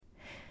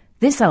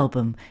This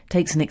album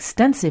takes an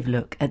extensive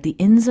look at the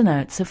ins and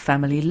outs of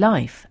family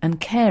life and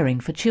caring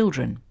for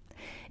children.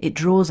 It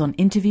draws on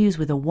interviews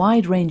with a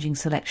wide-ranging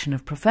selection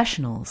of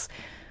professionals,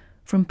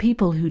 from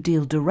people who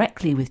deal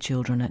directly with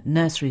children at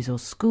nurseries or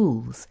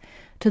schools,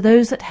 to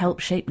those that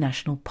help shape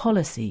national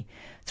policy,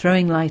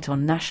 throwing light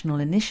on national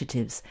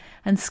initiatives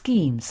and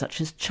schemes such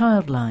as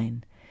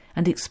Childline,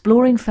 and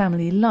exploring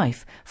family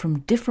life from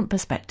different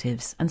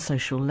perspectives and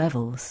social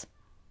levels.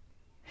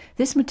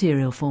 This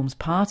material forms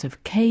part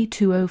of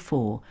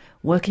K204,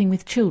 Working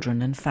with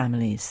Children and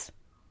Families.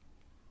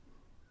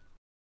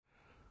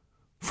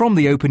 From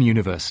the Open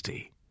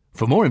University.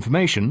 For more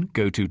information,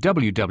 go to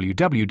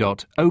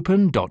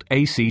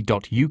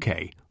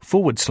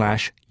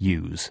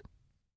www.open.ac.uk/use.